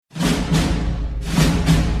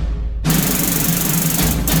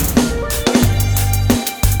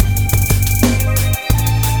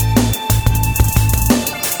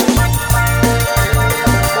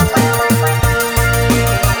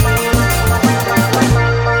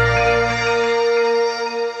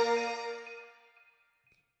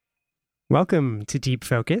Welcome to Deep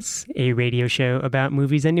Focus, a radio show about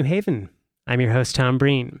movies in New Haven. I'm your host, Tom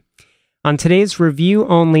Breen. On today's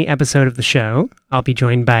review-only episode of the show, I'll be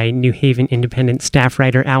joined by New Haven Independent staff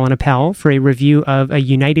writer Alan Appel for a review of A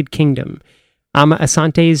United Kingdom, Ama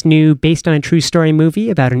Asante's new based-on-a-true-story movie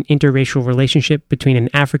about an interracial relationship between an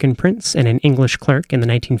African prince and an English clerk in the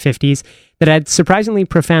 1950s that had surprisingly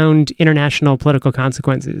profound international political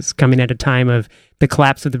consequences, coming at a time of the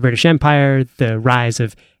collapse of the British Empire, the rise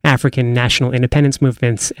of African national independence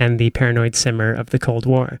movements, and the paranoid simmer of the Cold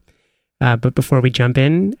War. But before we jump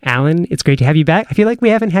in, Alan, it's great to have you back. I feel like we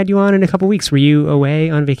haven't had you on in a couple weeks. Were you away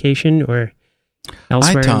on vacation or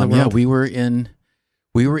elsewhere? Hi, Tom. In the world? Yeah,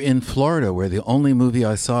 we were in Florida, where the only movie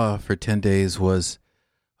I saw for 10 days was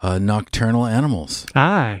Nocturnal Animals.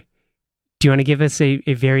 Do you want to give us a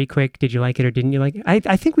very quick, did you like it or didn't you like it?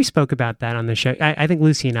 I think we spoke about that on the show. I think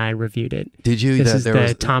Lucy and I reviewed it. Did you? This is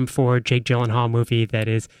the Tom Ford, Jake Gyllenhaal movie that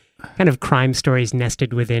is kind of crime stories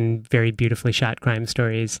nested within very beautifully shot crime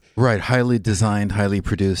stories. Right, highly designed, highly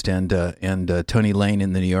produced, and Tony Lane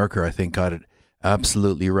in The New Yorker, I think, got it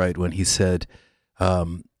absolutely right when he said,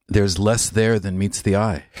 there's less there than meets the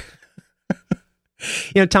eye.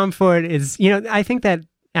 Tom Ford is, I think that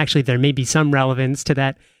actually there may be some relevance to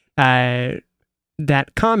that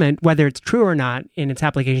comment, whether it's true or not in its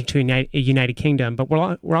application to a United Kingdom. But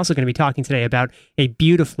we're also going to be talking today about a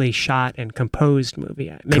beautifully shot and composed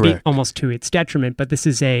movie, maybe Correct. Almost to its detriment. But this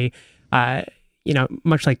is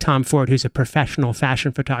much like Tom Ford, who's a professional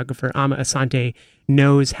fashion photographer, Ama Asante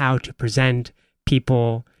knows how to present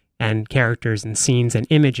people and characters and scenes and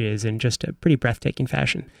images in just a pretty breathtaking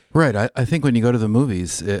fashion. Right. I think when you go to the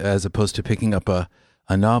movies, as opposed to picking up a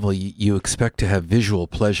novel, you expect to have visual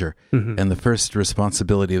pleasure, and the first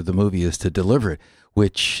responsibility of the movie is to deliver it,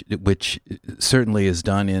 which certainly is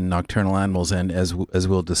done in Nocturnal Animals and as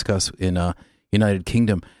we'll discuss in United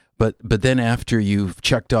Kingdom. But then after you've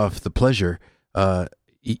checked off the pleasure,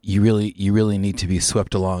 you really need to be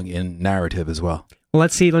swept along in narrative as well. Well,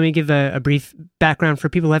 let's see. Let me give a brief background for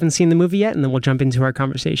people who haven't seen the movie yet, and then we'll jump into our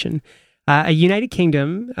conversation. A United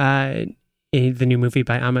Kingdom, the new movie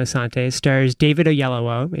by Ama Asante, stars David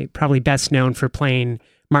Oyelowo, probably best known for playing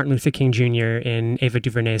Martin Luther King Jr. in Ava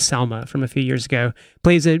DuVernay's Selma from a few years ago.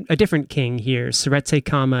 Plays a different king here, Seretse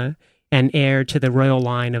Khama, an heir to the royal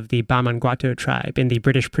line of the Bamangwato tribe in the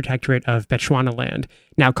British protectorate of Bechuanaland,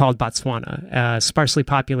 now called Botswana, a sparsely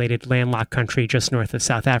populated landlocked country just north of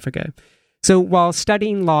South Africa. So while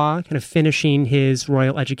studying law, kind of finishing his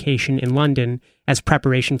royal education in London as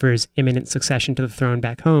preparation for his imminent succession to the throne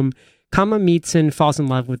back home, Khama meets and falls in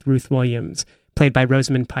love with Ruth Williams, played by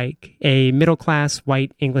Rosamund Pike, a middle-class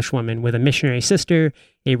white English woman with a missionary sister,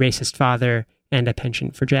 a racist father, and a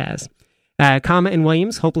penchant for jazz. Khama and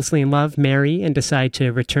Williams, hopelessly in love, marry and decide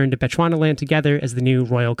to return to Bechuanaland together as the new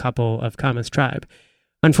royal couple of Khama's tribe.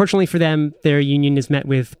 Unfortunately for them, their union is met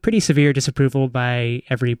with pretty severe disapproval by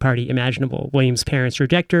every party imaginable. Williams' parents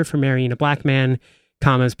reject her for marrying a black man.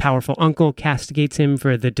 Khama's powerful uncle castigates him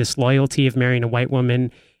for the disloyalty of marrying a white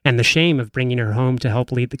woman and the shame of bringing her home to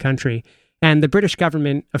help lead the country. And the British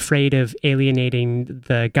government, afraid of alienating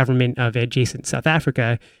the government of adjacent South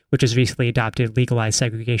Africa, which has recently adopted legalized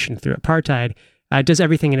segregation through apartheid, does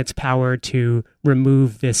everything in its power to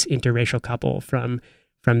remove this interracial couple from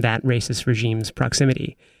that racist regime's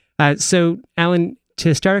proximity. So, Alan,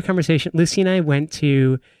 to start our conversation, Lucy and I went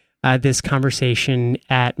to this conversation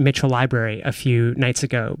at Mitchell Library a few nights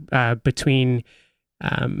ago between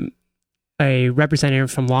a representative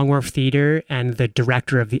from Long Wharf Theater and the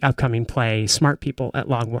director of the upcoming play Smart People at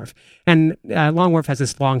Long Wharf. And Long Wharf has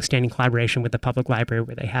this long-standing collaboration with the public library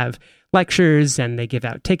where they have lectures and they give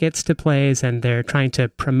out tickets to plays and they're trying to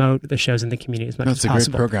promote the shows in the community as much as possible. That's a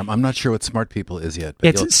great program. I'm not sure what Smart People is yet.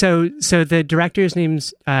 But so the director's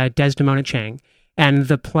name's Desdemona Chang. And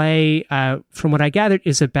the play, from what I gathered,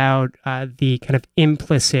 is about the kind of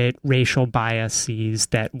implicit racial biases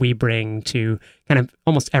that we bring to kind of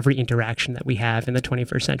almost every interaction that we have in the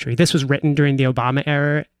 21st century. This was written during the Obama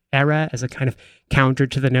era as a kind of counter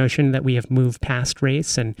to the notion that we have moved past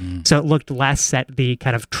race. And so it looked less at the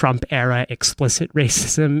kind of Trump era explicit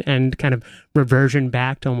racism and kind of reversion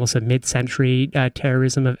back to almost a mid-century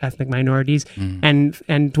terrorism of ethnic minorities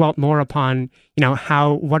and dwelt more upon,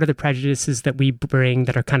 what are the prejudices that we bring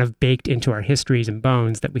that are kind of baked into our histories and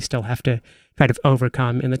bones that we still have to try to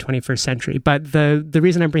overcome in the 21st century. But the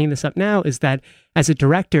reason I'm bringing this up now is that as a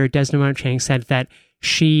director, Desdemona Chang said that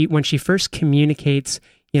when she first communicates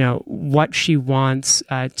what she wants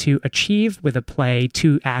to achieve with a play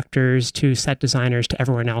to actors, to set designers, to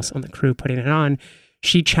everyone else on the crew putting it on,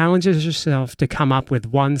 she challenges herself to come up with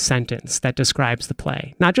one sentence that describes the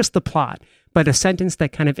play. Not just the plot, but a sentence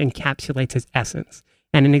that kind of encapsulates its essence.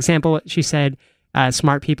 And an example, she said,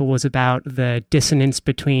 Smart People was about the dissonance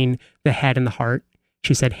between the head and the heart.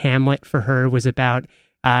 She said Hamlet for her was about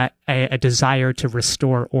a desire to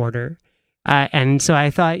restore order. And so I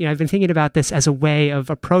thought, I've been thinking about this as a way of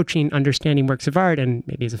approaching understanding works of art, and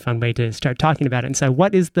maybe it's a fun way to start talking about it. And so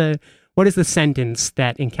what is the sentence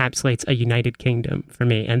that encapsulates a united kingdom for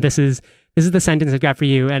me? And this is the sentence I've got for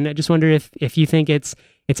you. And I just wonder if you think it's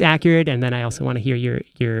accurate, and then I also want to hear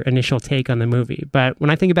your initial take on the movie. But when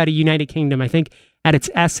I think about a united kingdom, I think at its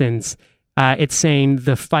essence, it's saying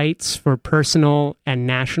the fights for personal and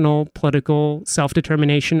national political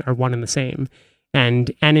self-determination are one and the same.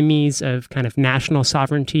 And enemies of kind of national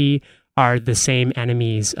sovereignty are the same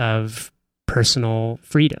enemies of personal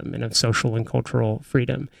freedom and of social and cultural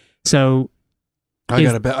freedom. So I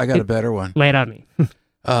got a better one. Lay it on me.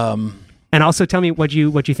 And also tell me what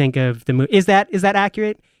you think of the movie. Is that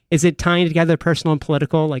accurate? Is it tying together personal and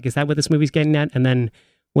political? Like, is that what this movie's getting at? And then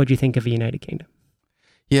what do you think of the United Kingdom?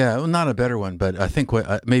 Yeah, well, not a better one, but I think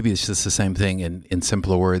maybe it's just the same thing in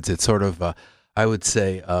simpler words. It's sort of, I would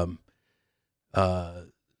say...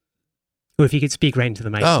 if you could speak right into the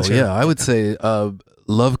mic. Oh, yeah. I would say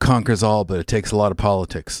love conquers all, but it takes a lot of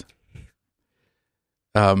politics.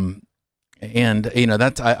 And,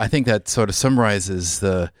 that's, I think that sort of summarizes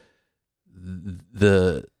the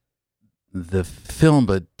film,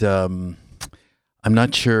 but I'm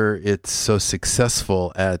not sure it's so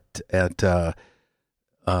successful at the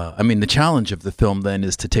challenge of the film then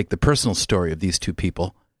is to take the personal story of these two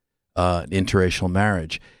people, interracial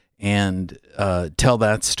marriage, and tell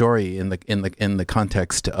that story in the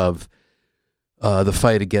context of the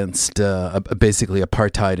fight against basically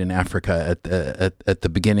apartheid in Africa at the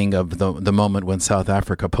beginning of the moment when South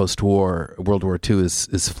Africa post-war World War II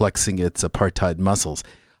is flexing its apartheid muscles.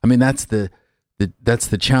 I mean, that's the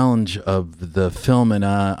challenge of the film, and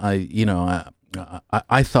I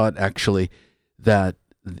thought actually that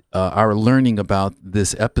our learning about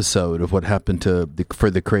this episode of what happened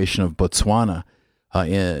for the creation of Botswana.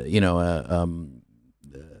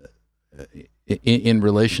 In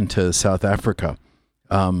relation to South Africa,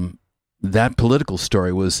 that political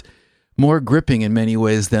story was more gripping in many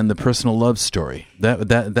ways than the personal love story.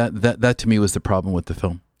 That to me was the problem with the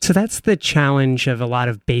film. So that's the challenge of a lot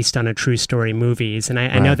of based on a true story movies. And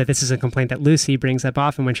I know that this is a complaint that Lucy brings up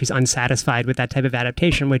often when she's unsatisfied with that type of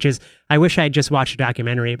adaptation, which is, I wish I had just watched a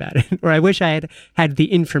documentary about it, or I wish I had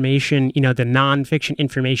the information, the nonfiction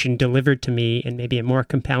information delivered to me in maybe a more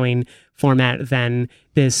compelling format than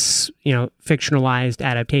this, fictionalized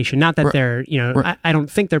adaptation. Not that they're, I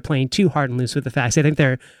don't think they're playing too hard and loose with the facts. I think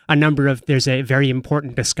there's a very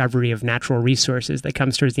important discovery of natural resources that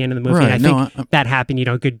comes towards the end of the movie. Right. And I think that happened,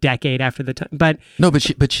 a good decade after the time. But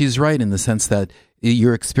she's right in the sense that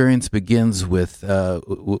your experience begins with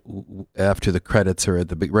after the credits or at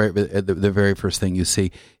the very first thing you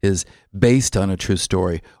see is based on a true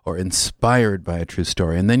story or inspired by a true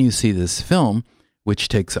story, and then you see this film, which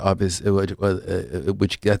takes which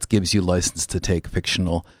gives you license to take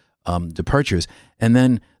fictional departures, and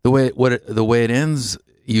then the way it ends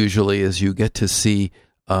usually is you get to see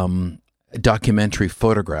documentary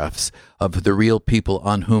photographs of the real people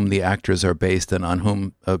on whom the actors are based and on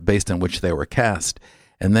whom based on which they were cast.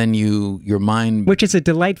 And then your mind... Which is a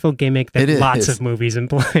delightful gimmick that lots of movies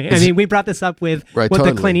employ. I mean, we brought this up with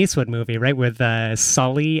the Clint Eastwood movie, right? With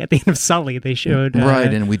Sully. At the end of Sully, they showed...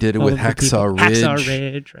 right, and we did it with Hacksaw Ridge. Hacksaw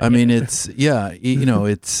Ridge. Right? I mean, it's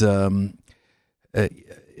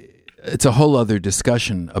a whole other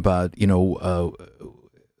discussion about,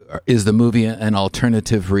 is the movie an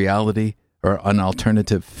alternative reality or an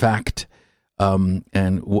alternative fact?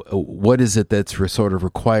 And what is it that's sort of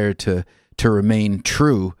required to remain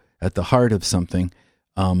true at the heart of something,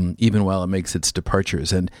 even while it makes its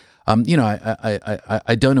departures? And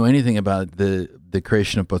I don't know anything about the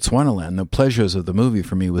creation of Botswanaland. The pleasures of the movie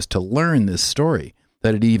for me was to learn this story,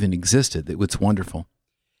 that it even existed. It's wonderful.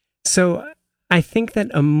 So I think that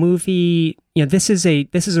a movie, this is a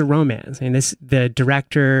romance. I mean, the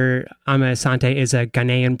director Amma Asante is a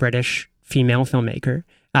Ghanaian British female filmmaker.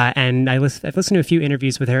 And I've listened to a few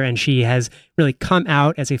interviews with her, and she has really come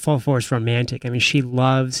out as a full-force romantic. I mean, she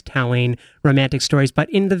loves telling romantic stories, but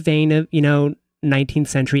in the vein of, 19th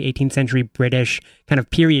century, 18th century British kind of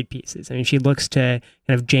period pieces. I mean, she looks to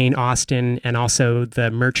kind of Jane Austen and also the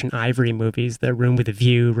Merchant Ivory movies, The Room with a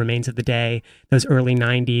View, Remains of the Day, those early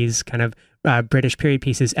 90s kind of British period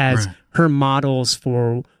pieces as her models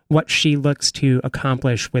for what she looks to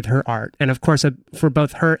accomplish with her art. And of course, for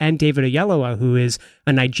both her and David Oyelowo, who is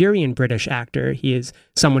a Nigerian British actor, he is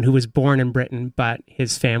someone who was born in Britain, but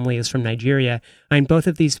his family is from Nigeria. I mean, both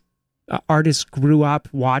of these artists grew up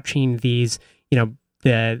watching these,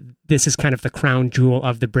 this is kind of the crown jewel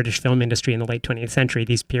of the British film industry in the late 20th century,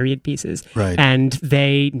 these period pieces. Right. And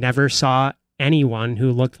they never saw anyone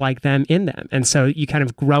who looked like them in them. And so you kind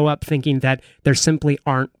of grow up thinking that there simply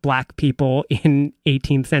aren't black people in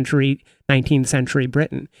 18th century, 19th century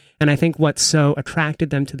Britain. And I think what so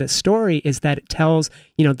attracted them to this story is that it tells,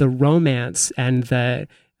 the romance and the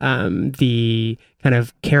kind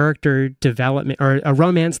of character development, or a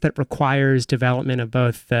romance that requires development of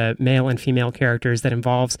both the male and female characters, that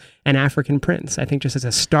involves an African prince. I think just as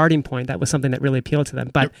a starting point, that was something that really appealed to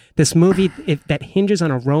them. But this movie that hinges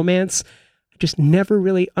on a romance, I just never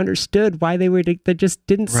really understood why they just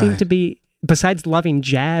didn't seem to be, besides loving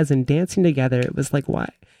jazz and dancing together, it was like, why?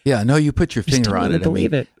 Yeah, no, you put your finger on it.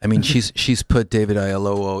 Believe it. I mean, she's put David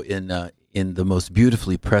Oyelowo in the most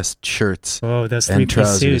beautifully pressed shirts. Oh, those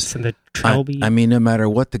three-piece suits and the trilby. I mean, no matter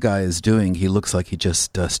what the guy is doing, he looks like he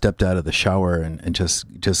just stepped out of the shower and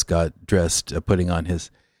just got dressed, putting on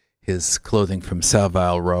his clothing from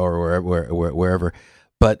Savile Row or wherever.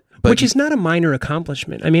 But which is not a minor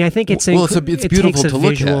accomplishment. I mean, I think it's beautiful takes a to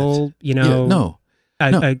visual, look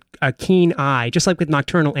at. A keen eye, just like with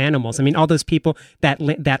Nocturnal Animals. I mean, all those people,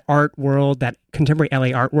 that art world, that contemporary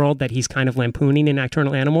LA art world that he's kind of lampooning in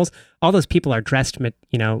Nocturnal Animals, all those people are dressed,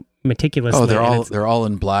 meticulously. Oh, they're all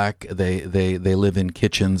in black. They live in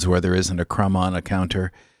kitchens where there isn't a crumb on a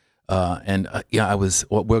counter. We're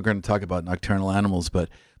going to talk about Nocturnal Animals, but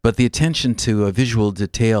the attention to a visual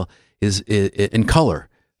detail is in color,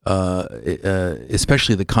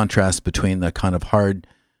 especially the contrast between the kind of hard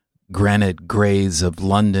granite grays of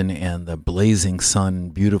London and the blazing sun,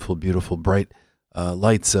 beautiful, beautiful, bright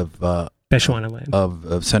lights of Bechuanaland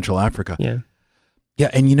of Central Africa. Yeah,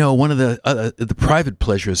 and one of the private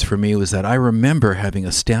pleasures for me was that I remember having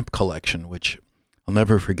a stamp collection, which I'll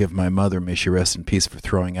never forgive my mother, may she rest in peace, for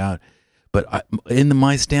throwing out. But in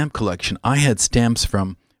my stamp collection, I had stamps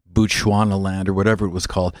from Bechuanaland, or whatever it was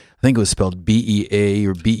called. I think it was spelled BEA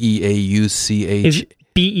or BEAUCH.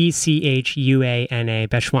 Bechuana,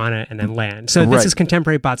 Bechuana, and then land. So this is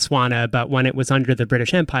contemporary Botswana, but when it was under the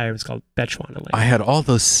British Empire, it was called Bechuanaland. I had all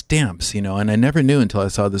those stamps, and I never knew until I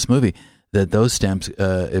saw this movie that those stamps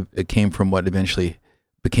it came from what eventually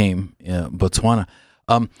became Botswana.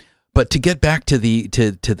 But to get back to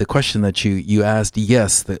the question that you asked,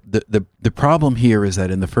 yes, the problem here is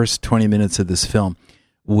that in the first 20 minutes of this film,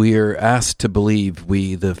 we're asked to believe,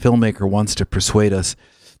 the filmmaker wants to persuade us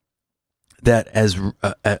that as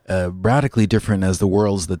radically different as the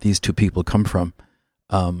worlds that these two people come from,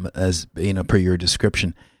 as per your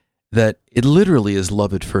description, that it literally is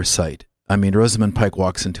love at first sight. I mean, Rosamund Pike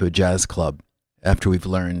walks into a jazz club after we've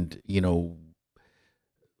learned,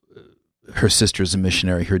 her sister's a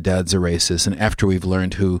missionary, her dad's a racist, and after we've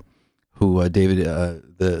learned who David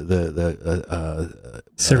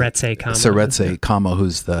Seretse Khama,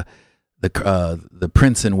 who's the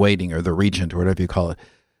prince in waiting, or the regent, or whatever you call it.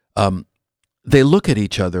 They look at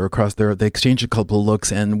each other across they exchange a couple of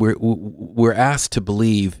looks, and we're asked to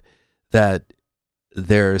believe that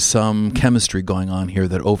there's some chemistry going on here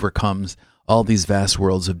that overcomes all these vast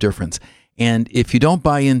worlds of difference. And if you don't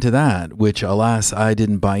buy into that, which alas I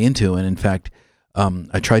didn't buy into, and in fact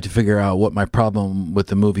I tried to figure out what my problem with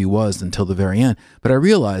the movie was until the very end, but I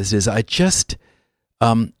realized is I just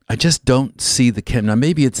don't see the chem. Now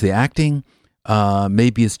maybe it's the acting,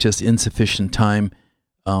 maybe it's just insufficient time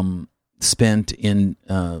spent in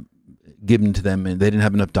given to them, and they didn't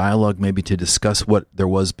have enough dialogue maybe to discuss what there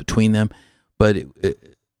was between them. But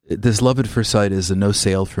this love at first sight is a no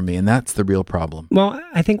sale for me, and that's the real problem. Well,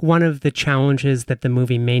 I think one of the challenges that the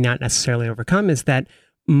movie may not necessarily overcome is that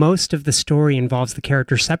most of the story involves the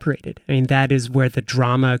characters separated. I mean, that is where the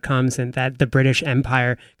drama comes, and that the British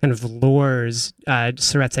Empire kind of lures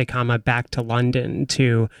Seretse Khama back to London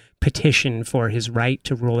to petition for his right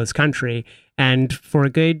to rule his country. And for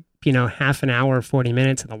a good half an hour, 40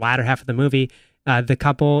 minutes in the latter half of the movie, the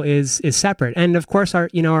couple is separate. And of course,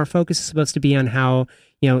 our focus is supposed to be on how,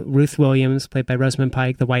 Ruth Williams, played by Rosamund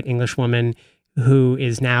Pike, the white English woman, who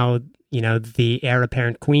is now, the heir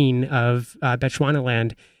apparent queen of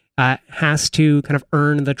Bechuanaland, has to kind of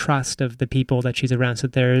earn the trust of the people that she's around. So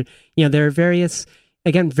there are various,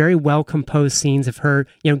 again, very well composed scenes of her,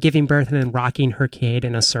 giving birth and then rocking her kid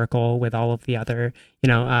in a circle with all of the other,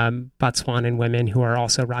 Botswanan women who are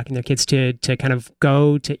also rocking their kids, to kind of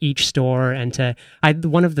go to each store. And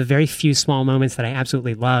one of the very few small moments that I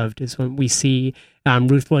absolutely loved is when we see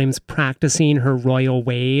Ruth Williams practicing her royal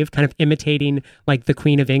wave, kind of imitating like the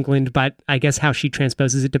Queen of England, but I guess how she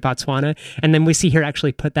transposes it to Botswana. And then we see her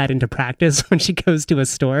actually put that into practice when she goes to a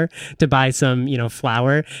store to buy some,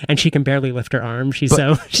 flour, and she can barely lift her arm. She's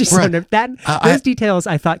so nervous. Those details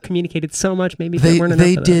I thought communicated so much. Maybe they weren't enough.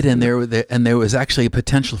 They did, and there was actually a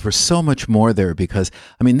potential for so much more there, because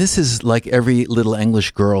this is like every little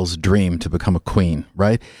English girl's dream to become a queen,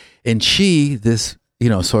 right? And this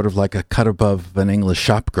sort of like a cut above an English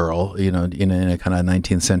shop girl, in a kind of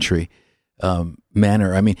 19th century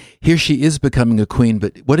manner. Here she is becoming a queen,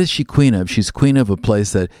 but what is she queen of? She's queen of a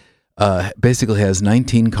place that basically has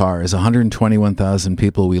 19 cars, 121,000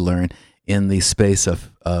 people, we learn, in the space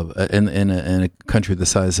of in a country the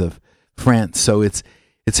size of France. So it's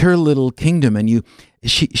her little kingdom, and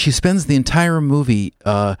she spends the entire movie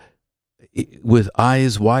with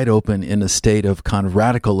eyes wide open in a state of kind of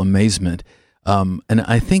radical amazement. And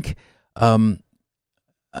I think, I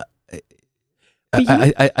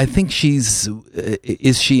think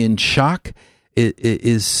is she in shock? I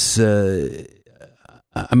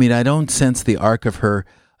don't sense the arc of her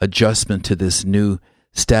adjustment to this new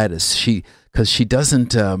status. She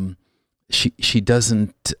doesn't she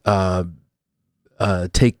doesn't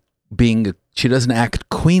act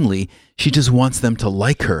queenly. She just wants them to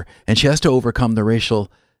like her, and she has to overcome the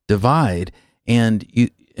racial divide. And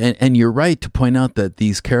you're right to point out that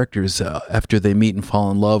these characters, after they meet and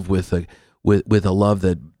fall in love with a love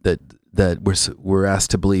that we're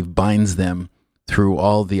asked to believe binds them through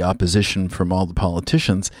all the opposition from all the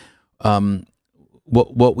politicians,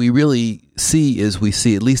 what we really see is,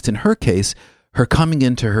 at least in her case, her coming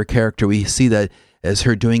into her character. We see that as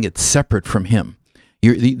her doing it separate from him.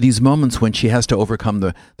 These moments when she has to overcome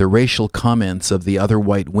the racial comments of the other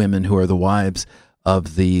white women who are the wives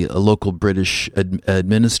of the local British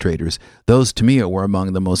administrators, those to me were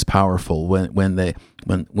among the most powerful. When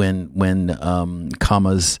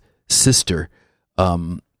Kama's sister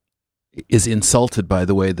is insulted by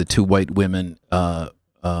the way the two white women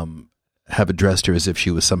have addressed her as if she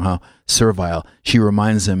was somehow servile, she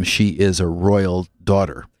reminds them she is a royal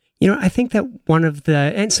daughter. I think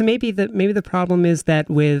that maybe the problem is that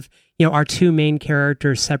with, our two main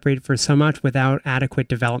characters separated for so much without adequate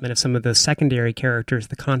development of some of those secondary characters,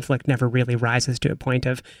 the conflict never really rises to a point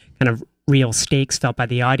of kind of real stakes felt by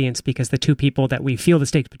the audience, because the two people that we feel the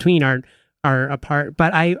stakes between are apart.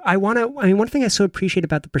 But one thing I so appreciate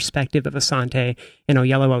about the perspective of Asante and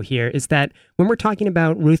Oyelowo here is that when we're talking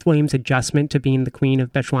about Ruth Williams' adjustment to being the queen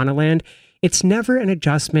of Bechuanaland, it's never an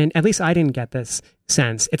adjustment, at least I didn't get this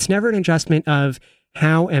sense, it's never an adjustment of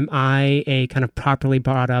how am I, a kind of properly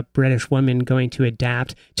brought up British woman, going to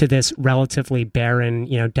adapt to this relatively barren,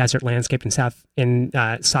 desert landscape in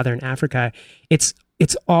southern Africa. It's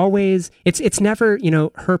never,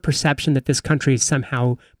 her perception that this country is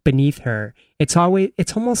somehow beneath her. It's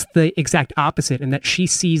almost the exact opposite, in that she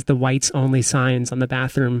sees the whites only signs on the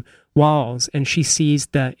bathroom walls, and she sees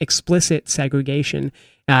the explicit segregation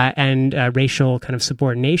and racial kind of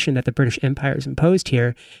subordination that the British Empire has imposed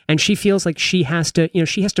here, and she feels like she has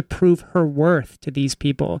to prove her worth to these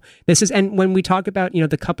people. And when we talk about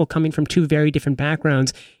the couple coming from two very different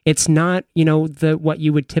backgrounds, it's not what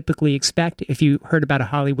you would typically expect if you heard about a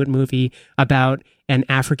Hollywood movie about an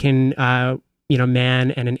African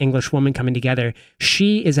man and an English woman coming together.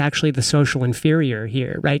 She is actually the social inferior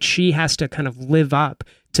here, right? She has to kind of live up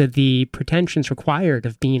to the pretensions required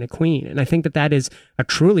of being a queen. And I think that is a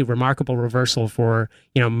truly remarkable reversal for,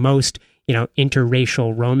 most,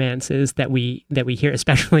 interracial romances that we hear,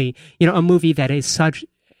 especially, a movie that is such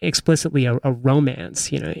explicitly a romance,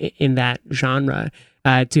 in that genre.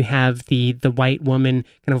 To have the white woman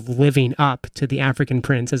kind of living up to the African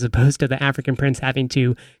prince, as opposed to the African prince having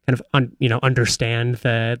to kind of understand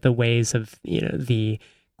the ways of the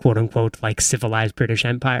quote unquote like civilized British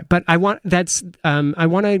Empire. But I want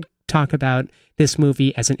to talk about this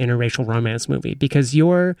movie as an interracial romance movie, because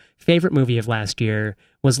your favorite movie of last year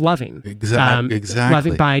was Loving. Exactly.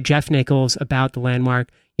 Loving, by Jeff Nichols, about the landmark,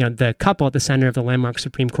 the couple at the center of the landmark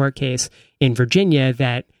Supreme Court case in Virginia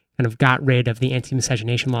that kind of got rid of the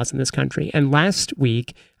anti-miscegenation laws in this country. And last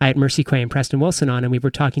week, I had Mercy Quay and Preston Wilson on, and we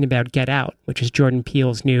were talking about Get Out, which is Jordan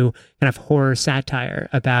Peele's new kind of horror satire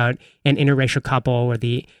about an interracial couple where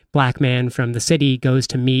the black man from the city goes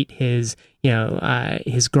to meet his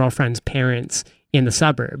girlfriend's parents in the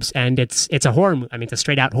suburbs. And it's a horror movie. It's a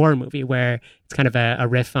straight out horror movie where it's kind of a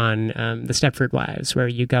riff on the Stepford Wives, where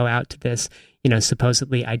you go out to this,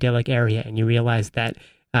 supposedly idyllic area and you realize that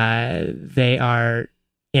they are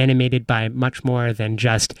animated by much more than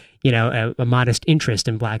just, a modest interest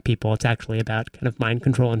in Black people. It's actually about kind of mind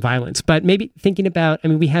control and violence. But maybe thinking about,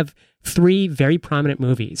 we have 3 very prominent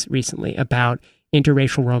movies recently about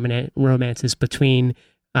interracial romances between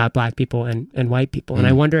Black people and white people. And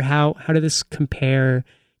I wonder how did this compare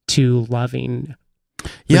to Loving?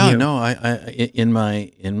 Yeah, no, I in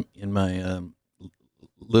my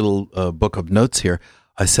little book of notes here,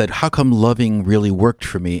 I said, how come Loving really worked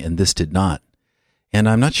for me and this did not? And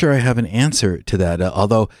I'm not sure I have an answer to that,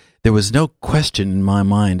 although there was no question in my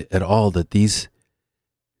mind at all that these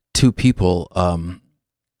 2 people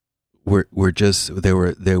were just they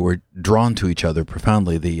were drawn to each other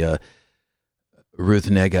profoundly. The Ruth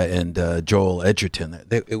Negga and Joel Edgerton.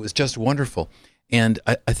 It was just wonderful. And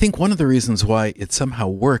I think one of the reasons why it somehow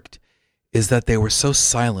worked is that they were so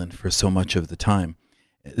silent for so much of the time.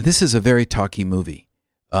 This is a very talky movie.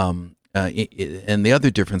 And the other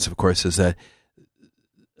difference, of course, is that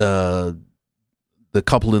the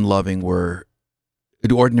couple in Loving were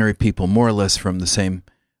ordinary people, more or less from the same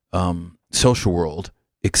social world,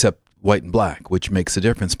 except white and black, which makes a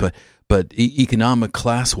difference. But economic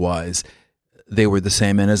class-wise, they were the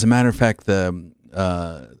same. And as a matter of fact, the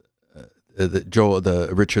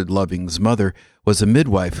Richard Loving's mother was a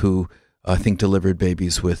midwife who I think delivered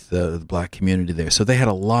babies with the black community there. So they had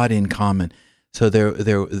a lot in common. So there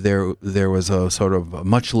was a sort of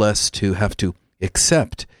much less to have to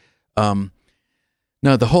accept. Now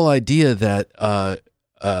the whole idea that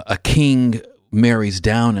a king marries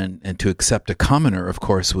down and to accept a commoner, of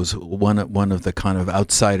course, was one of the kind of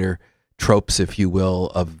outsider tropes, if you will,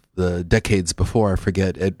 of the decades before. I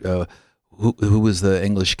forget who was the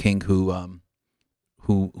English king who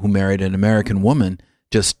married an American woman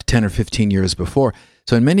just 10 or 15 years before.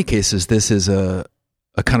 So in many cases, this is a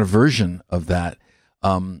kind of version of that.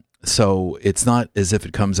 So it's not as if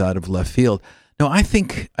it comes out of left field. No, I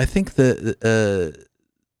think the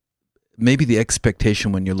maybe the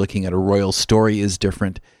expectation when you're looking at a royal story is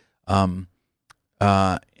different. And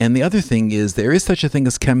the other thing is there is such a thing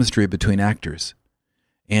as chemistry between actors.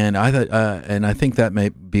 And I think that may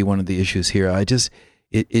be one of the issues here.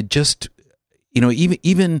 It just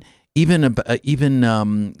even a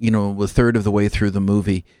third of the way through the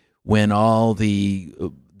movie, when all the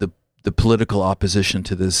political opposition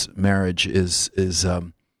to this marriage is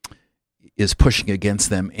pushing against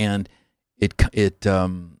them, and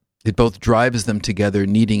it both drives them together,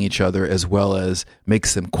 needing each other, as well as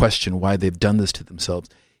makes them question why they've done this to themselves.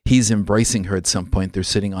 He's embracing her at some point. They're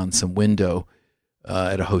sitting on some window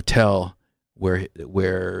at a hotel where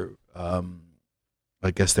I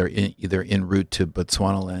guess they're either en route to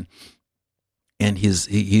Botswana, and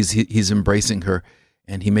he's embracing her,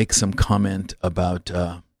 and he makes some comment about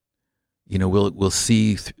we'll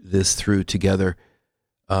see this through together,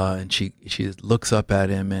 and she looks up at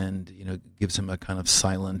him and gives him a kind of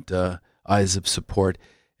silent eyes of support,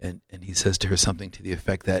 and he says to her something to the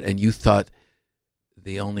effect that, and you thought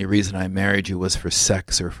the only reason I married you was for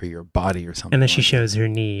sex or for your body or something. And then she shows her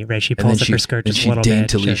knee, right? She pulls up her skirt just a little bit. And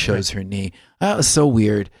she daintily shows her knee. That was so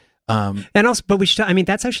weird. And also, but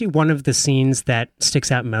that's actually one of the scenes that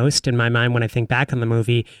sticks out most in my mind when I think back on the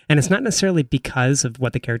movie. And it's not necessarily because of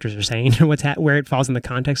what the characters are saying or where it falls in the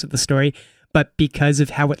context of the story, but because of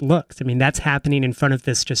how it looks. That's happening in front of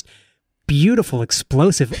this just beautiful,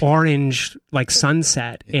 explosive orange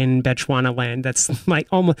sunset in Bechuanaland. That's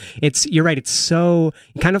you're right. It's so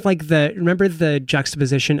kind of like remember the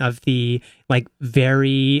juxtaposition of the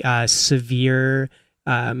very severe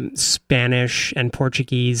Spanish and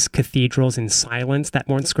Portuguese cathedrals in silence, that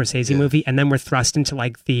Martin Scorsese movie, and then we're thrust into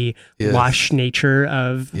the lush nature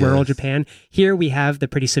of rural Japan. Here we have the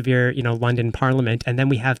pretty severe, London Parliament, and then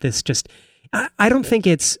we have this just. I don't think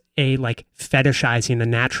it's a fetishizing the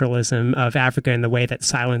naturalism of Africa in the way that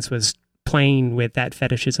Silence was playing with that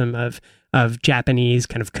fetishism of Japanese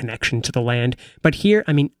kind of connection to the land. But here,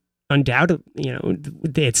 undoubtedly,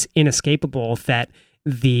 it's inescapable that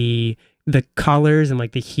the colors and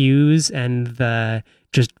the hues and the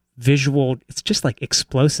just visual, it's just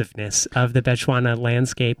explosiveness of the Bechuana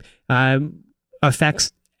landscape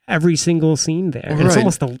affects every single scene there. And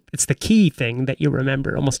right. It's the key thing that you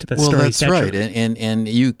remember almost to the story. Well, that's century. right. And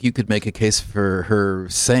you could make a case for her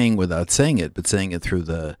saying without saying it, but saying it through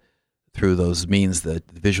those means, the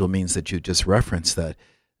visual means that you just referenced, that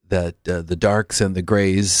the darks and the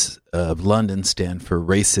grays of London stand for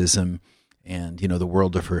racism and the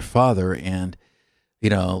world of her father, and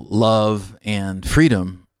love and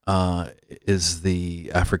freedom is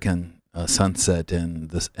the African sunset and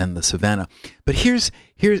the savannah. But here's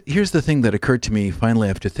the thing that occurred to me finally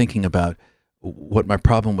after thinking about what my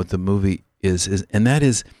problem with the movie is, and that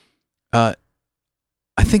is, I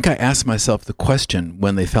I think I asked myself the question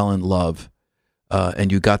when they fell in love,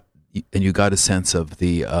 and you got a sense of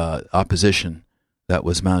the opposition that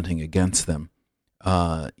was mounting against them.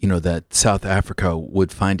 That South Africa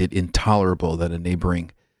would find it intolerable that a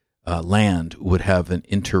neighboring land would have an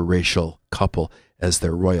interracial couple as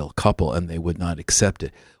their royal couple, and they would not accept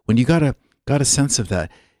it. When you got a sense of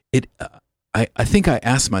that, I think I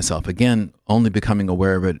asked myself, again, only becoming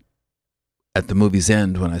aware of it at the movie's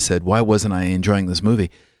end when I said, why wasn't I enjoying this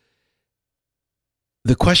movie?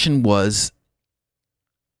 The question was,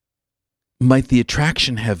 might the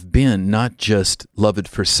attraction have been not just love at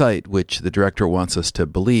first sight, which the director wants us to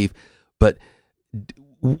believe, but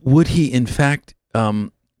would he in fact,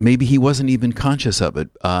 maybe he wasn't even conscious of it,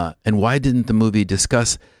 and why didn't the movie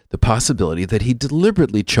discuss the possibility that he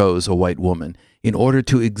deliberately chose a white woman in order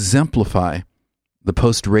to exemplify the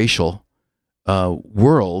post-racial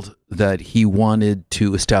world that he wanted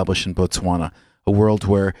to establish in Botswana, a world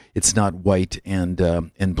where it's not white and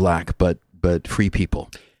black, but free people.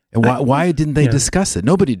 And why didn't they discuss it?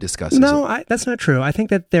 Nobody discusses it. No, that's not true. I think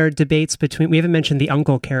that there are debates between. We haven't mentioned the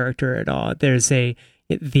uncle character at all. There's the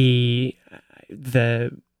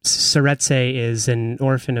Seretse is an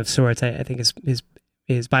orphan of sorts. I think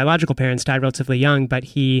his biological parents died relatively young, but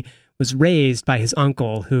he was raised by his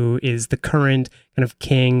uncle, who is the current kind of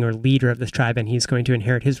king or leader of this tribe, and he's going to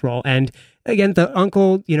inherit his role. And again, the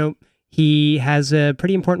uncle, he has a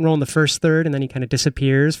pretty important role in the first third, and then he kind of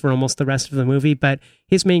disappears for almost the rest of the movie. But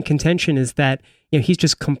his main contention is that he's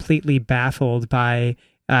just completely baffled by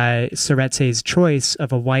Seretse's choice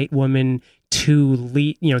of a white woman to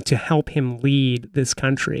lead, to help him lead this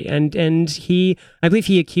country. And I believe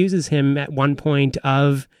he accuses him at one point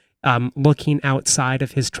of looking outside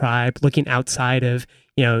of his tribe, looking outside of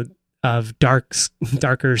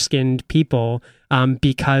darker skinned people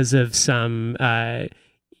because of some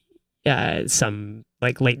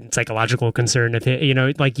like latent psychological concern of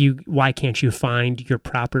it, why can't you find your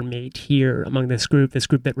proper mate here among this group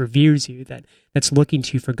that reveres you, that's looking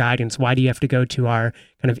to you for guidance? Why do you have to go to our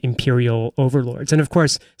kind of imperial overlords? And of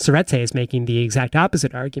course, Seretse is making the exact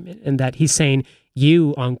opposite argument, in that he's saying,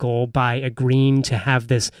 you, uncle, by agreeing to have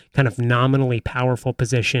this kind of nominally powerful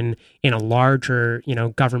position in a larger,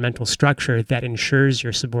 governmental structure that ensures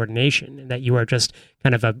your subordination, and that you are just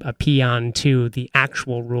kind of a peon to the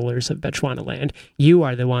actual rulers of Bechuanaland. You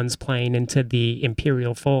are the ones playing into the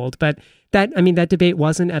imperial fold. But that debate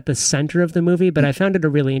wasn't at the center of the movie, but I found it a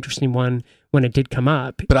really interesting one when it did come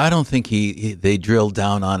up. But I don't think they drilled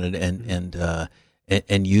down on it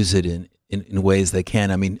and use it in ways they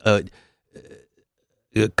can. I mean,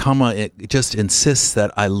 Kama, it just insists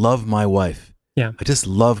that I love my wife. Yeah. I just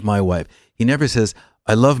love my wife. He never says,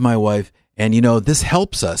 I love my wife, and this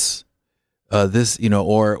helps us. It's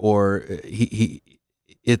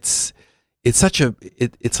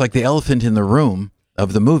like the elephant in the room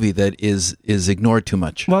of the movie that is ignored too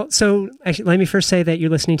much. Well, so actually, let me first say that you're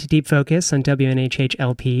listening to Deep Focus on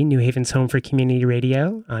WNHH-LP, New Haven's home for community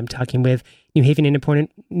radio. I'm talking with New Haven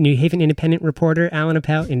Independent reporter Alan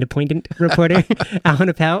Appel, Alan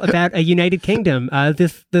Appel, about A United Kingdom,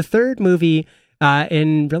 the third movie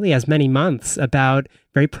in really as many months about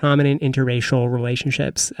very prominent interracial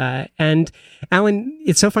relationships. And Alan,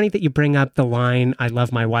 it's so funny that you bring up the line, I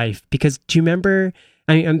love my wife, because do you remember,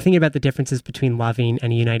 I'm thinking about the differences between Loving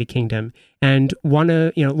and A United Kingdom. And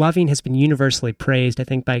Loving has been universally praised, I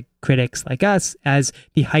think, by critics like us as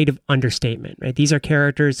the height of understatement, right? These are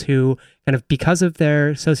characters who kind of, because of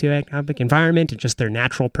their socioeconomic environment and just their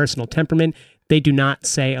natural personal temperament, they do not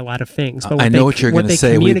say a lot of things. But I know what you're going to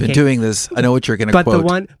say. We've been doing this. I know what you're going to quote.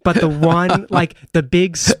 The one, like the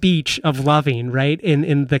big speech of Loving, right?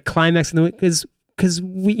 In the climax of the movie, because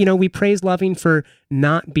we praise Loving for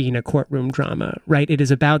not being a courtroom drama, right? It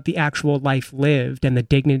is about the actual life lived and the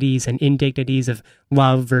dignities and indignities of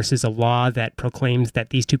love versus a law that proclaims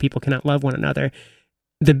that these two people cannot love one another.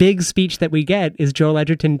 The big speech that we get is Joel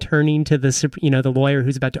Edgerton turning to the lawyer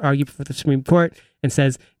who's about to argue before the Supreme Court and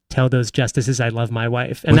says, tell those justices I love my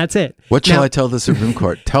wife. And that's it. What shall I tell the Supreme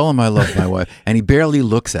Court? Tell them I love my wife. And he barely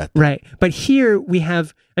looks at them. Right. But here we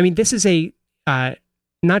have, this is a,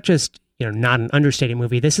 not just, not an understated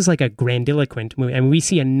movie. This is like a grandiloquent movie. And we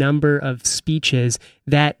see a number of speeches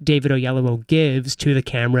that David Oyelowo gives to the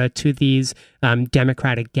camera, to these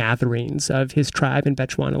democratic gatherings of his tribe in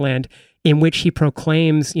Bechuanaland, in which he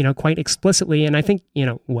proclaims, quite explicitly, and I think,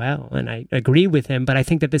 and I agree with him, but I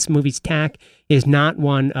think that this movie's tack is not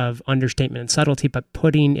one of understatement and subtlety, but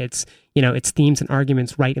putting its themes and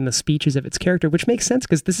arguments right in the speeches of its character, which makes sense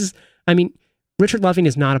because this is, Richard Loving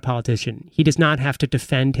is not a politician. He does not have to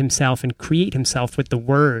defend himself and create himself with the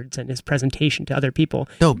words and his presentation to other people.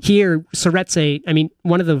 No. Here, Seretse, I mean,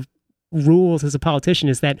 one of the rules as a politician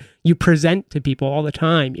is that you present to people all the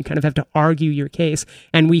time. You kind of have to argue your case.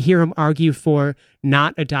 And we hear him argue for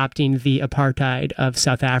not adopting the apartheid of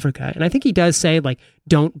South Africa. And I think he does say, like,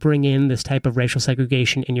 don't bring in this type of racial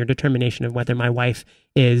segregation in your determination of whether my wife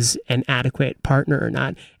is an adequate partner or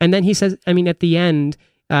not. And then he says, I mean, at the end,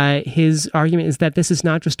 his argument is that this is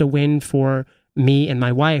not just a win for me and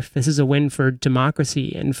my wife. This is a win for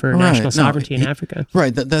democracy and for national sovereignty in Africa.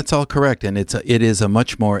 Right, that's all correct, and it is a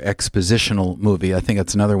much more expositional movie. I think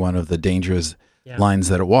that's another one of the dangerous lines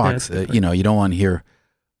that it walks. You don't want to hear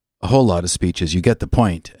a whole lot of speeches. You get the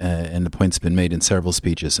point, and the point's been made in several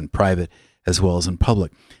speeches, in private as well as in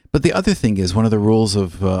public. But the other thing is, one of the rules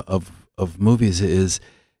of movies is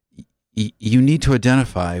you need to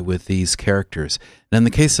identify with these characters. And in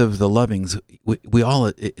the case of the Lovings, we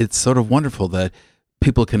all, it's sort of wonderful that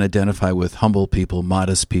people can identify with humble people,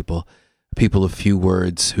 modest people, people of few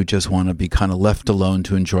words who just want to be kind of left alone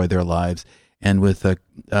to enjoy their lives. And with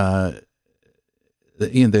they're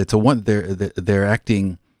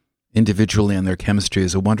acting individually, and their chemistry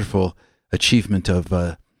is a wonderful achievement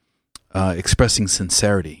of expressing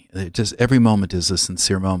sincerity. Just every moment is a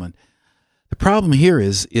sincere moment. The problem here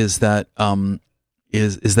is that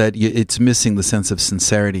it's missing the sense of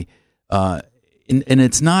sincerity, and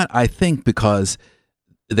it's not, I think, because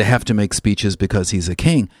they have to make speeches because he's a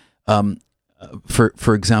king.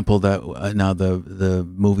 For example, that now the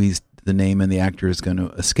movie's, the name and the actor is going to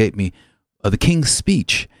escape me. The King's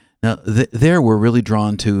Speech. Now there we're really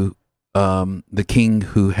drawn to the king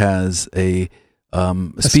who has a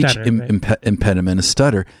speech stutter, impediment, a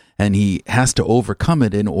stutter, and he has to overcome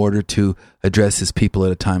it in order to address his people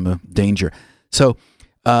at a time of danger. So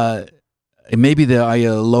maybe the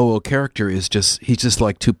Ayalowo character is he's just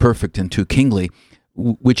like too perfect and too kingly,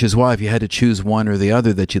 which is why if you had to choose one or the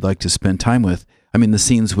other that you'd like to spend time with, I mean, the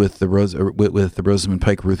scenes with the Rosamund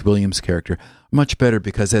Pike, Ruth Williams character, are much better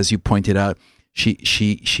because, as you pointed out,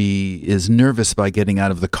 she is nervous by getting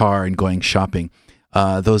out of the car and going shopping.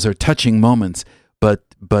 Those are touching moments.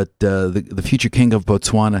 But the future king of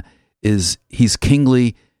Botswana he's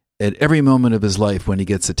kingly at every moment of his life. When he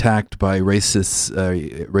gets attacked by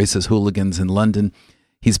racist hooligans in London,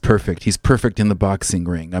 he's perfect. He's perfect in the boxing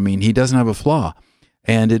ring. I mean, he doesn't have a flaw,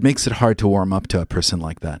 and it makes it hard to warm up to a person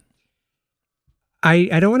like that.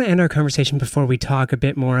 I don't want to end our conversation before we talk a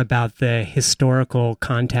bit more about the historical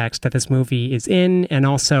context that this movie is in, and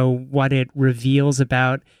also what it reveals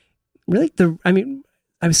about really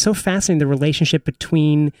I was so fascinated the relationship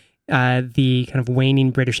between the kind of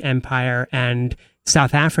waning British Empire and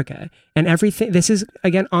South Africa and everything. This is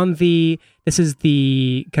again this is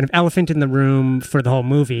the kind of elephant in the room for the whole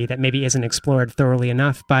movie that maybe isn't explored thoroughly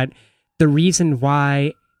enough. But the reason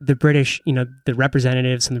why the British, the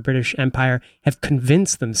representatives in the British Empire have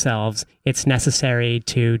convinced themselves it's necessary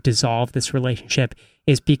to dissolve this relationship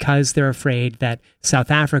is because they're afraid that South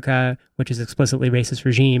Africa, which is an explicitly racist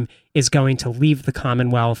regime, is going to leave the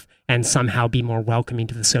Commonwealth and somehow be more welcoming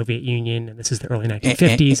to the Soviet Union. And this is the early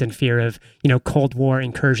 1950s and fear of, Cold War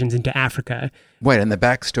incursions into Africa. Right. And the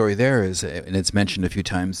backstory there is, and it's mentioned a few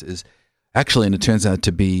times, is actually, and it turns out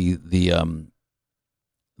to be the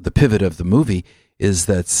pivot of the movie, is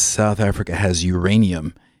that South Africa has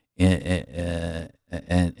uranium and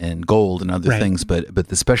gold and other things,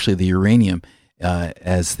 but especially the uranium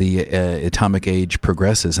as the atomic age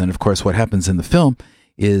progresses. And of course, what happens in the film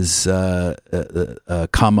is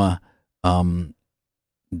Khama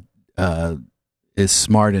is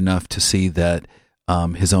smart enough to see that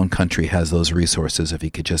his own country has those resources if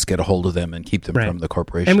he could just get a hold of them and keep them from the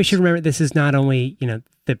corporations. And we should remember this is not only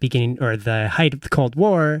the beginning or the height of the Cold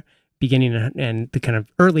War, beginning and the kind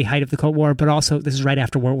of early height of the Cold War, but also this is right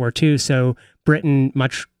after World War II. So Britain,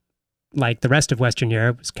 much like the rest of Western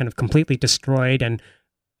Europe, was kind of completely destroyed and,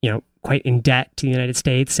 quite in debt to the United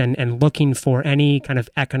States and looking for any kind of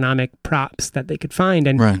economic props that they could find.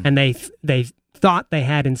 And they thought they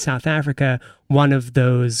had in South Africa one of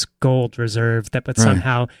those gold reserves that would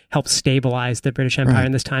somehow help stabilize the British Empire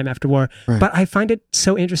in this time after war. But I find it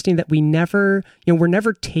so interesting that we never, we're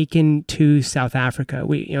never taken to South Africa.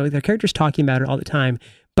 The characters talking about it all the time,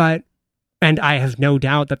 and I have no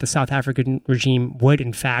doubt that the South African regime would,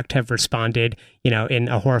 in fact, have responded, in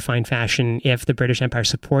a horrifying fashion if the British Empire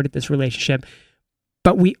supported this relationship.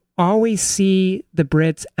 But we always see the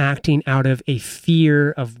Brits acting out of a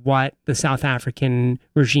fear of what the South African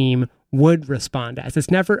regime would respond as. It's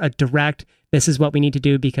never a direct, this is what we need to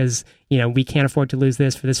do because, we can't afford to lose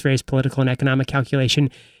this for this various political and economic calculation.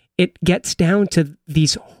 It gets down to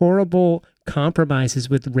these horrible compromises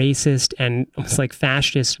with racist and almost like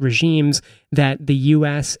fascist regimes that the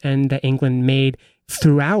U.S. and that England made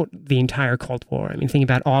throughout the entire Cold War. I mean, think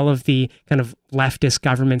about all of the kind of leftist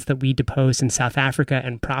governments that we deposed in South Africa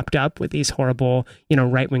and propped up with these horrible,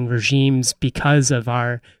 right-wing regimes because of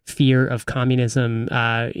our fear of communism,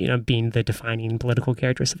 being the defining political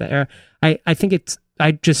characteristic of that era. I think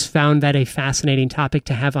I just found that a fascinating topic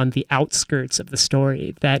to have on the outskirts of the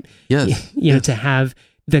story. That to have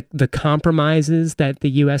the compromises that the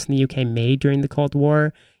U.S. and the U.K. made during the Cold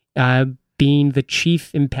War being the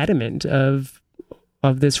chief impediment of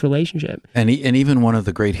this relationship. And even one of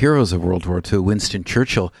the great heroes of World War II, Winston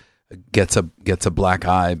Churchill, gets a black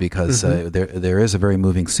eye because there is a very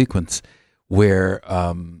moving sequence where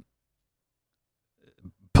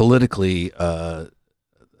politically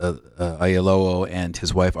Aiello and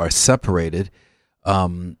his wife are separated,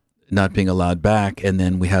 not being allowed back, and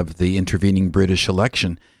then we have the intervening British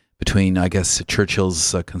election between, I guess,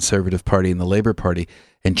 Churchill's Conservative Party and the Labour Party,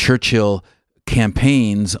 and Churchill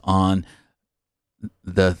campaigns on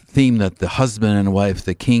the theme that the husband and wife,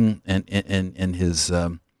 the king and his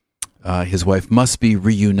wife, must be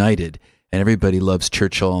reunited, and everybody loves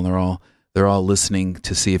Churchill, and they're all listening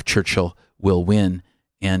to see if Churchill will win,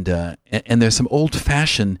 and there's some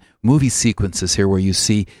old-fashioned movie sequences here where you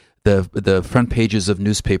see the front pages of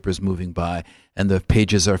newspapers moving by, and the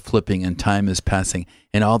pages are flipping, and time is passing,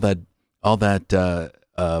 and all that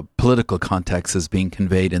political context is being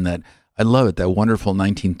conveyed in that. I love it, that wonderful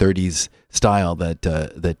 1930s style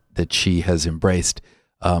that she has embraced.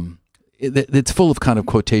 It's full of kind of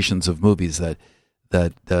quotations of movies that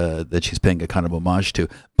she's paying a kind of homage to.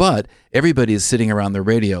 But everybody is sitting around the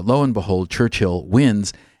radio. Lo and behold, Churchill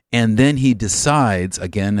wins, and then he decides,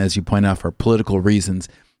 again, as you point out, for political reasons,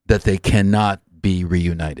 that they cannot be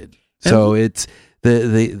reunited. So it's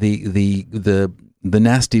the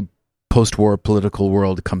nasty post-war political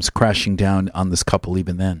world comes crashing down on this couple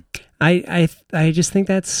even then. I just think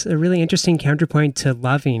that's a really interesting counterpoint to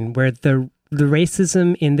Loving, where the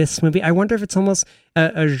racism in this movie, I wonder if it's almost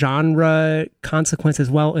a genre consequence as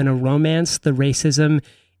well in a romance. The racism,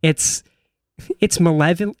 it's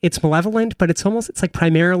malevolent, but it's like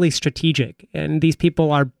primarily strategic. And these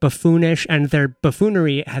people are buffoonish, and their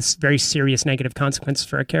buffoonery has very serious negative consequences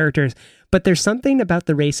for our characters. But there's something about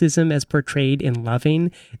the racism as portrayed in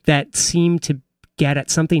Loving that seemed to get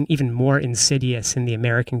at something even more insidious in the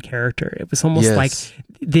American character. It was almost like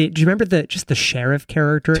do you remember the sheriff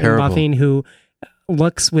character in Loving, who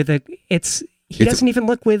looks with he doesn't even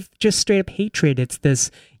look with just straight up hatred. It's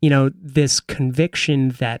this, this conviction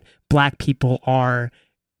that black people are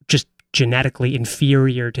just genetically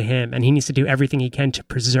inferior to him, and he needs to do everything he can to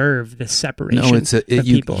preserve this separation of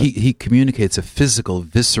people. He communicates a physical,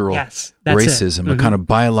 visceral racism, a kind of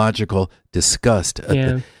biological disgust.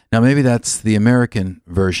 Now, maybe that's the American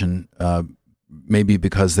version, maybe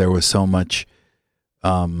because there was so much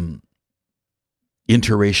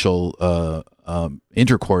interracial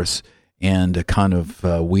intercourse and a kind of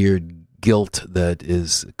weird guilt that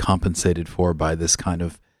is compensated for by this kind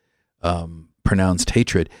of pronounced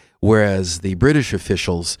hatred. Whereas the British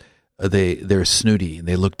officials, they're snooty and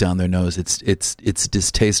they look down their nose. It's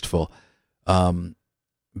distasteful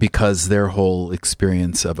because their whole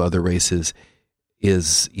experience of other races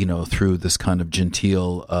is, through this kind of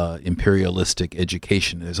genteel imperialistic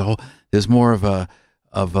education. There's more of a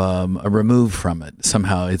remove from it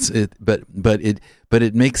somehow. But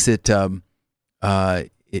it makes it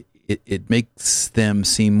it makes them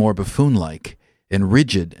seem more buffoon-like and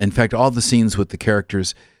rigid. In fact, all the scenes with the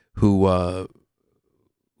characters who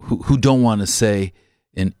don't want to say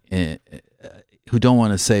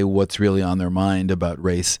what's really on their mind about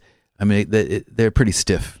race. I mean, they're pretty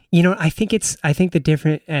stiff. I think the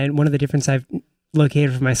different, and one of the differences I've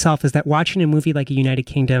located for myself is that watching a movie like A United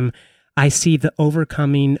Kingdom, I see the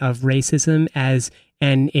overcoming of racism as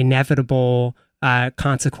an inevitable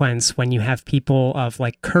consequence when you have people of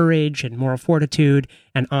like courage and moral fortitude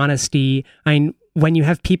and honesty. When you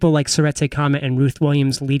have people like Seretse Khama and Ruth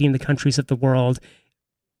Williams leading the countries of the world,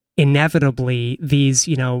 inevitably these,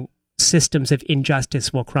 systems of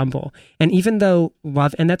injustice will crumble. And even though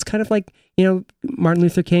and that's kind of like, Martin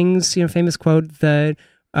Luther King's, famous quote, the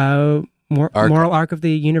moral arc of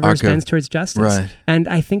the universe bends towards justice. Right. And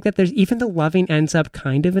I think that even though Loving ends up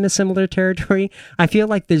kind of in a similar territory, I feel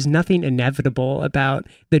like there's nothing inevitable about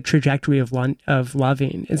the trajectory of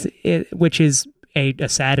Loving, which is a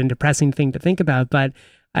sad and depressing thing to think about. But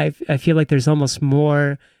I feel like there's almost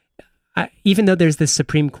more even though there's this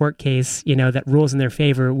Supreme Court case, that rules in their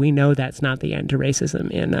favor, we know that's not the end to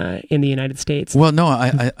racism in the United States. Well, no,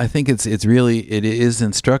 I think it is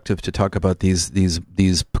instructive to talk about these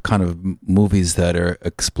kind of movies that are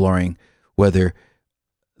exploring whether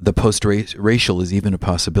the post-racial is even a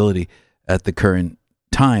possibility at the current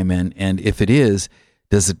time, and if it is,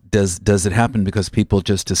 does it happen because people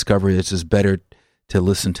just discover it's just better to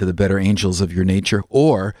listen to the better angels of your nature,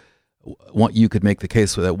 or you could make the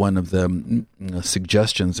case that one of the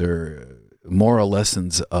suggestions or moral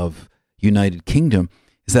lessons of United Kingdom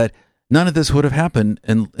is that none of this would have happened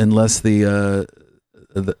unless the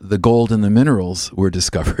gold and the minerals were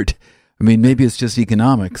discovered. I mean, maybe it's just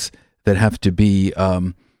economics that have to be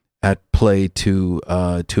at play to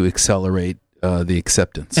accelerate the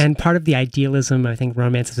acceptance. And part of the idealism, I think,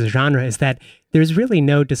 romance as a genre is that there's really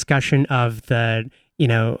no discussion of the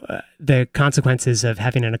consequences of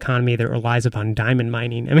having an economy that relies upon diamond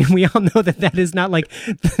mining. I mean, we all know that is not like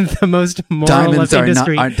the most moral of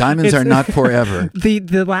industry. Diamonds are not forever.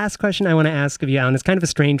 The last question I want to ask of you, Alan, is kind of a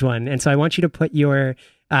strange one. And so I want you to put your,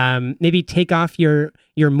 maybe take off your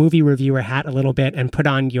movie reviewer hat a little bit and put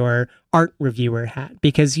on your art reviewer hat,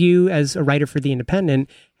 because you, as a writer for The Independent,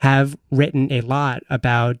 have written a lot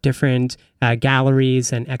about different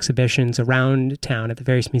galleries and exhibitions around town at the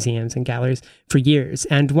various museums and galleries for years.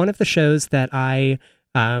 And one of the shows that I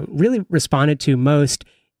really responded to most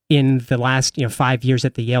in the last 5 years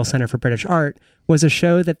at the Yale Center for British Art was a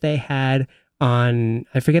show that they had on,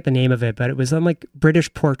 I forget the name of it, but it was on like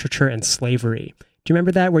British portraiture and slavery. Do you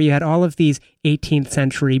remember that? Where you had all of these 18th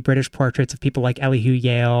century British portraits of people like Elihu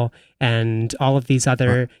Yale and all of these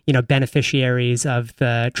other, beneficiaries of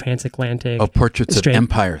the transatlantic. Oh, portraits of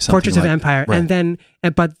empire. Portraits of empire. Right. And then,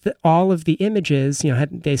 all of the images,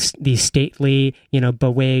 had these stately,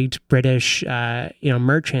 bewigged British,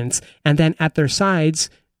 merchants. And then at their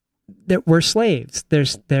sides, there were slaves.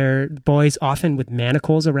 They're boys often with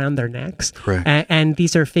manacles around their necks. Correct. And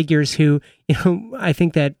these are figures who, I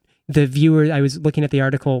think that the viewer, I was looking at the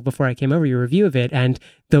article before I came over, your review of it, and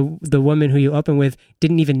the woman who you open with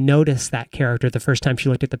didn't even notice that character the first time she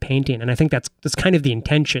looked at the painting. And I think that's kind of the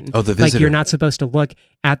intention. Oh, the visitor. Like, you're not supposed to look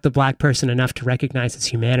at the black person enough to recognize his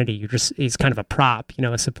humanity. He's kind of a prop,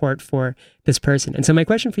 a support for this person. And so my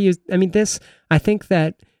question for you is, I think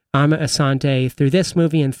that Amma Asante, through this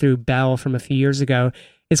movie and through Belle from a few years ago,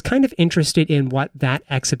 is kind of interested in what that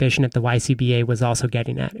exhibition at the YCBA was also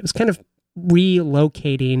getting at. It was kind of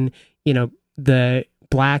relocating, the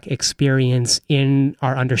Black experience in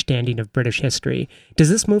our understanding of British history. Does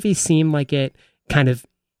this movie seem like it kind of,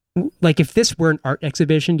 like, if this were an art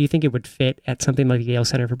exhibition, do you think it would fit at something like the Yale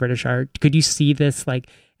Center for British Art? Could you see this like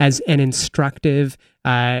as an instructive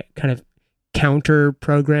kind of counter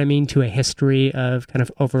programming to a history of kind of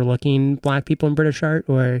overlooking Black people in British art,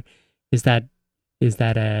 or is that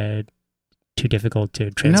too difficult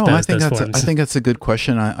to transpose? No, I think that's a good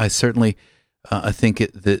question. I certainly, I think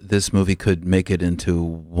this movie could make it into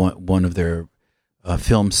one of their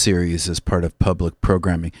film series as part of public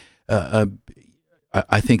programming.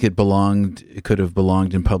 I think it could have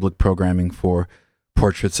belonged in public programming for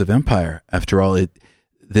Portraits of Empire. After all,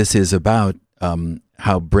 this is about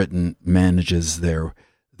how Britain manages their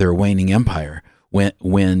waning empire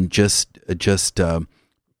when just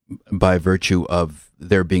by virtue of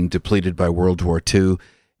their being depleted by World War II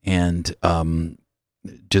and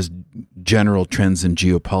just general trends in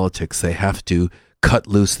geopolitics, they have to cut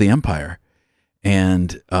loose the empire.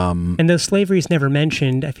 And though slavery is never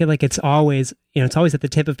mentioned, I feel like it's always at the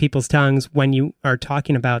tip of people's tongues when you are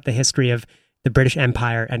talking about the history of the British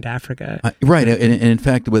Empire and Africa. Right. And in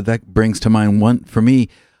fact, what that brings to mind, one, for me,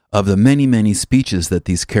 of the many, many speeches that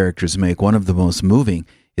these characters make, one of the most moving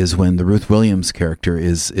is when the Ruth Williams character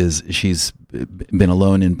she's been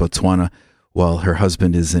alone in Botswana while her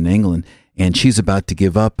husband is in England, and she's about to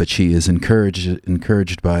give up, but she is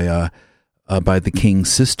encouraged by the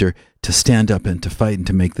king's sister to stand up and to fight and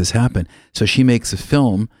to make this happen. So she makes a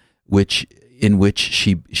film in which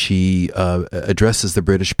she addresses the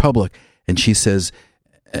British public, and she says,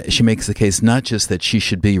 she makes the case not just that she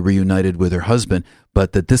should be reunited with her husband,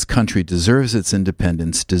 but that this country deserves its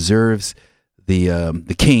independence, deserves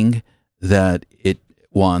the king that it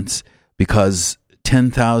wants, because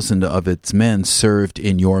 10,000 of its men served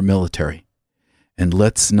in your military, and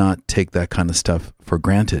let's not take that kind of stuff for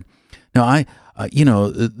granted. Now,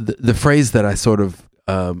 the phrase that I sort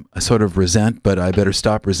of resent, but I better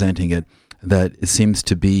stop resenting it, that it seems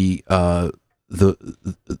to be the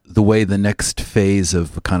way the next phase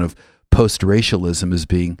of kind of post-racialism is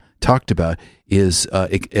being talked about is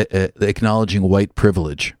acknowledging white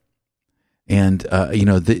privilege. And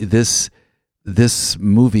this this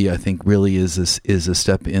movie, I think, really is a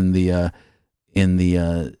step in the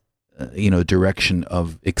direction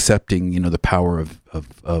of accepting the power of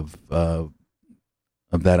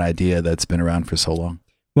that idea that's been around for so long.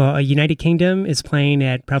 Well, United Kingdom is playing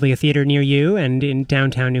at probably a theater near you and in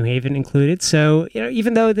downtown New Haven included. So,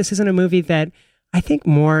 even though this isn't a movie that I think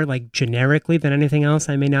more like generically than anything else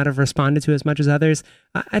I may not have responded to as much as others,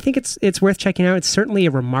 I think it's worth checking out. It's certainly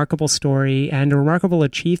a remarkable story and a remarkable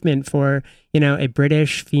achievement for, a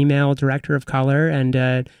British female director of color and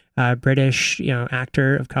a British,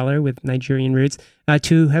 actor of color with Nigerian roots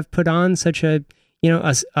to have put on such a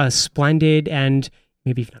splendid and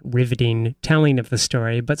maybe not riveting telling of the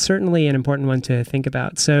story, but certainly an important one to think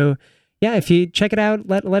about. So, yeah, if you check it out,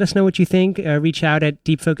 let us know what you think. Reach out at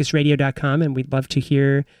deepfocusradio.com, and we'd love to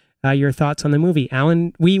hear your thoughts on the movie.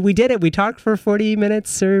 Alan, we did it. We talked for 40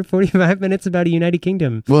 minutes or 45 minutes about a United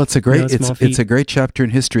Kingdom. Well, it's a great chapter in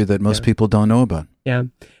history that most people don't know about. Yeah.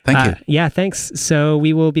 Thank you. Yeah, thanks. So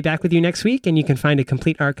we will be back with you next week, and you can find a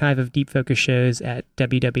complete archive of Deep Focus shows at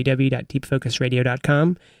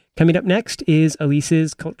www.deepfocusradio.com. Coming up next is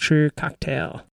Elise's Culture Cocktail.